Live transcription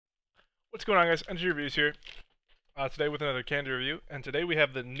What's going on, guys? NTG Reviews here. Today with another candy review, and today we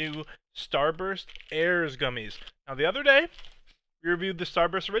have the new Starburst Air Gummies. Now, the other day, we reviewed the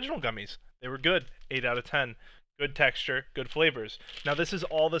Starburst Original Gummies. They were good, 8 out of 10. Good texture, good flavors. Now, this is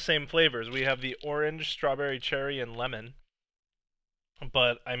all the same flavors. We have the orange, strawberry, cherry, and lemon.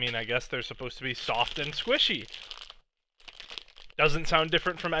 But, I mean, I guess they're supposed to be soft and squishy. Doesn't sound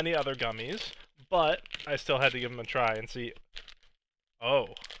different from any other gummies, but I still had to give them a try and see. Oh.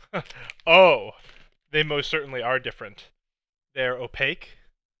 Oh, they most certainly are different. They're opaque.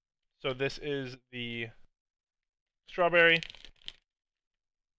 So this is the strawberry,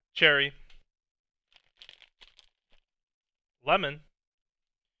 cherry, lemon,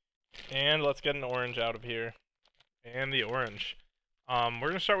 and let's get an orange out of here. And the orange. We're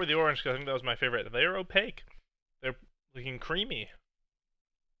going to start with the orange because I think that was my favorite. They're opaque. They're looking creamy.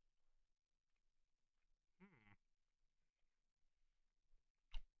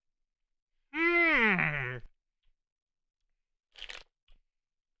 Mmm.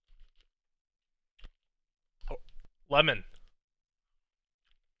 Oh, lemon.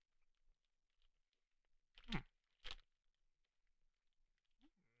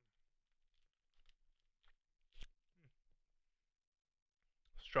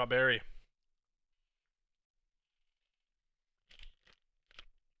 Strawberry.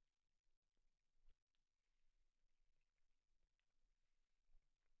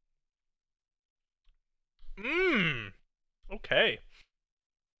 Mmm. Okay.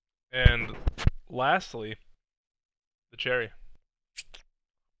 And lastly, the cherry.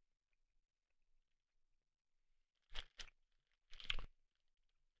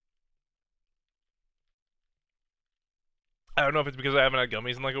 I don't know if it's because I haven't had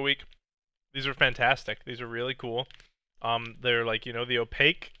gummies in like a week. These are fantastic. These are really cool. They're like, the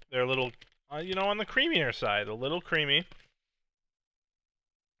opaque. They're a little, on the creamier side. A little creamy.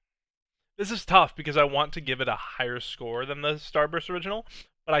 This is tough because I want to give it a higher score than the Starburst original,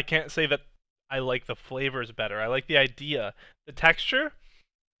 but I can't say that I like the flavors better. I like the idea. The texture,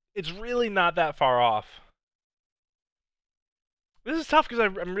 it's really not that far off. This is tough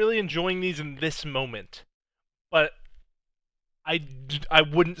because I'm really enjoying these in this moment, but I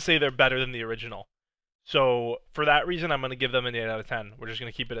wouldn't say they're better than the original. So for that reason, I'm going to give them an 8 out of 10. We're just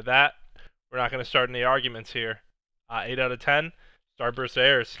going to keep it at that. We're not going to start any arguments here. 8 out of 10. Starburst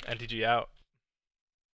Airs. NTG out.